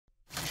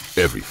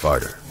Every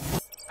fighter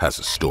has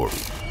a story.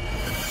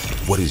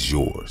 What is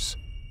yours?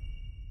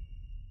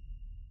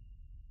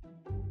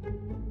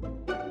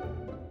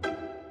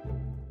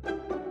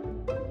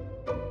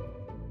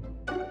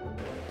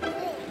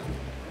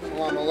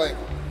 Assalamu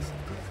alaikum.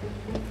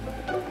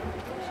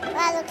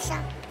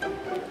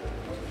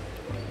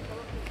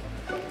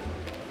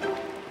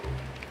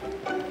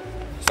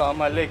 Walaikum.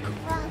 Assalamu alaikum.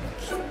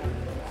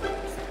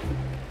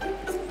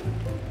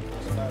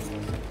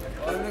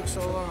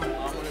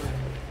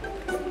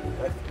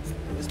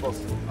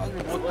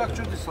 Вот так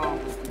что ты сам?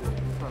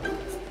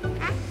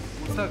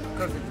 Вот так,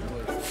 как это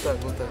делаешь? Вот так,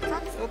 вот так.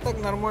 Вот так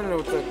нормально,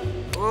 вот так.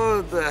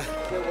 Вот да.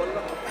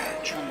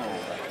 Что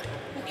нового?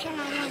 Ничего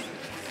нормально.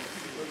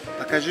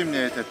 Покажи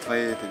мне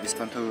твои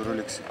беспонтовые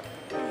роликсы.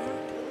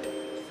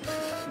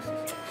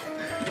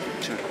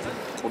 Че,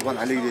 Курбан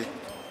Али где?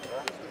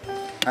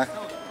 А?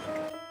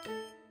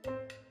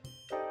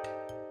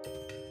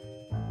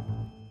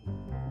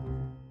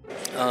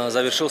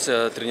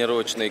 Завершился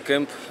тренировочный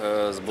кемп,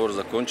 сбор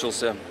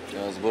закончился,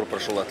 сбор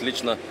прошел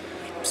отлично.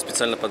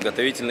 Специально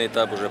подготовительный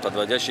этап, уже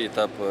подводящий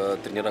этап.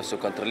 Тренера все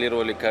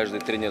контролировали, каждый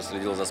тренер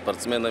следил за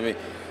спортсменами,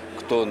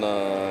 кто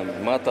на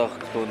матах,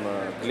 кто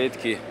на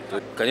клетке.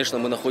 Конечно,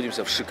 мы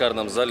находимся в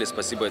шикарном зале,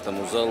 спасибо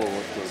этому залу,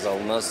 вот зал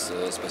у нас,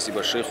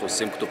 спасибо шейху,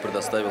 всем, кто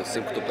предоставил,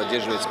 всем, кто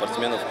поддерживает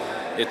спортсменов.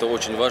 Это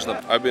очень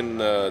важно. I've been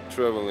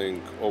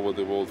traveling over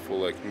the world for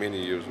like many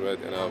years, right?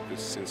 And I've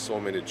seen so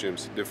many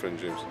gyms, different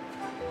gyms.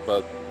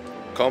 But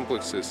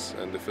complexes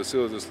and the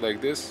facilities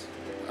like this,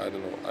 I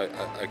don't know,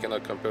 I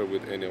cannot compare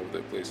with any of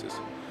the places.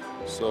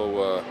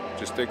 So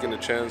just taking a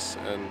chance,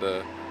 and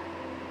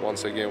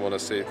once again want to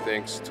say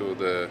thanks to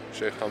the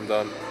Sheikh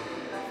Hamdan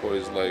for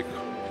his like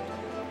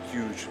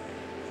huge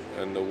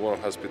and the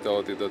warm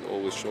hospitality that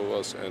always show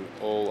us and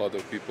all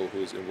other people who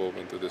is involved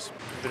into this.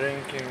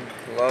 Drinking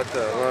a lot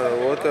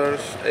of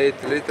waters,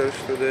 8 liters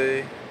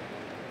today.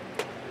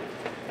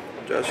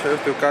 Just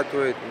have to cut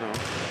weight now.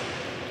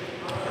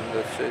 And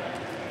that's it.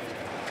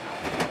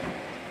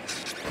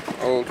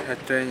 All head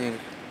training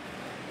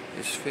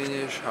is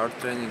finished, hard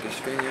training is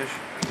finished.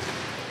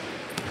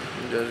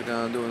 I'm just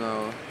gonna do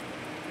now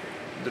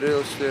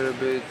drills a little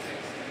bit,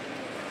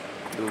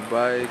 do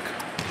bike,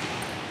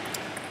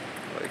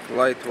 like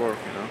light work,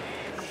 you know.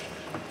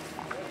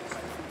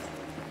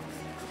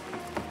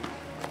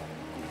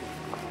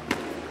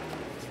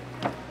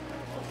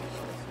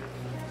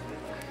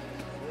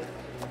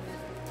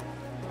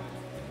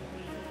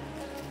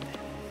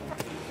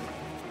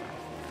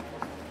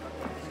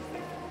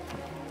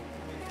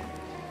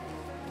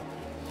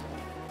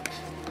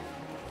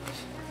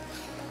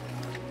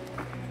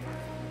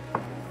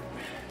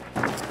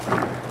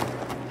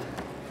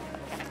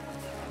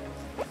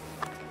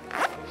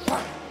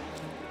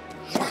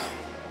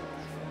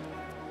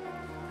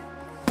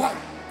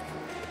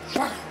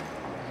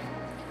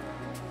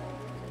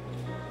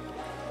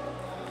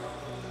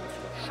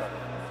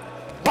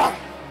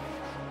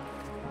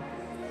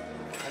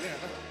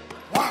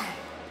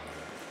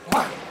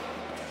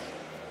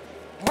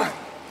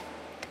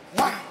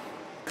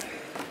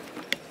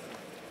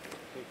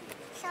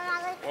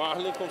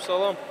 Алейкум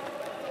салам.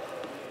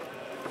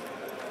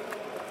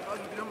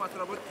 Берем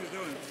отработки,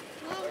 делаем.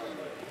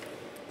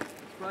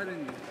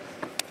 Спарринги.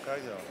 Как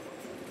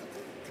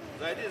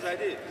делаем?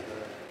 Зайди.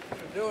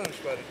 Делаем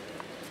спарринг.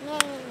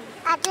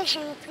 А ты же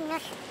не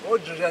принес.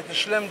 Вот же, я тебе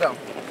шлем дам.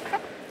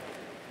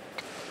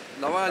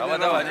 Давай.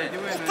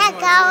 Так,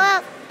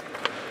 голов.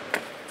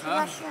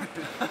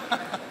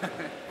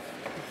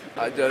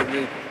 I just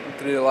did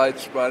 3 light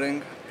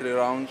sparring, 3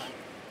 rounds.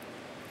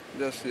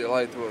 Just the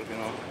light work, you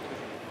know.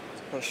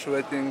 For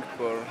sweating,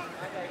 for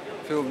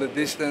feel the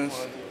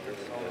distance.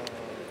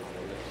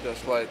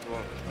 Just light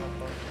work.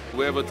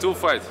 We have a 2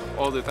 fights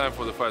all the time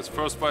for the fights.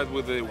 First fight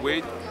with the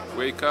weight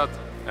cut,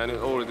 and it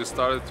already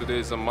started. Today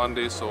is a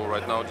Monday, so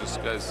right now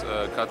just guys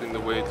cutting the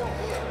weight.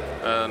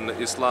 And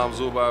Islam,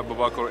 Zubaira,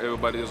 Abubakar,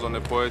 everybody is on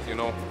the point, you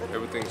know,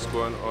 everything's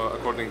going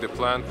according to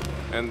plan.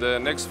 And the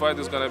next fight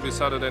is gonna be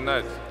Saturday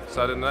night.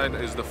 Saturday night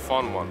is the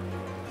fun one.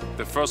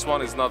 The first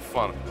one is not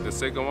fun. The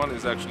second one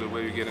is actually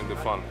where you get into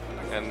fun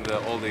and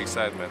all the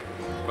excitement.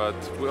 But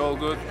we're all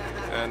good,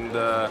 and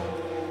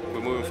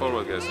we're moving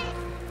forward, guys.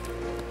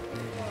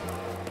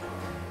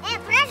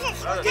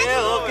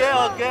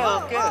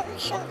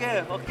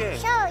 Okay.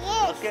 So,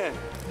 yes.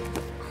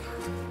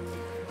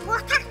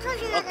 Вот так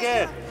тоже надо.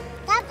 Да.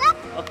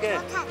 Okay.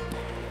 Вот так.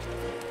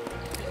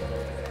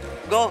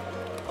 Go.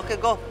 Okay,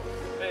 go.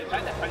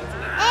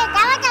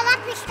 Давай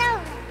пистол.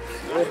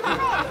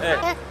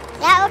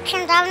 Я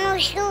очень давно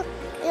жду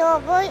его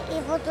бой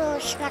и буду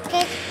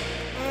смотреть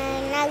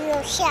на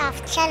UFC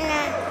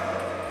официально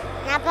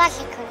на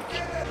базе.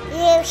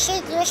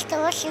 UFC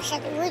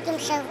 280.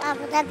 Увидимся в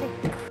Абу-Даби.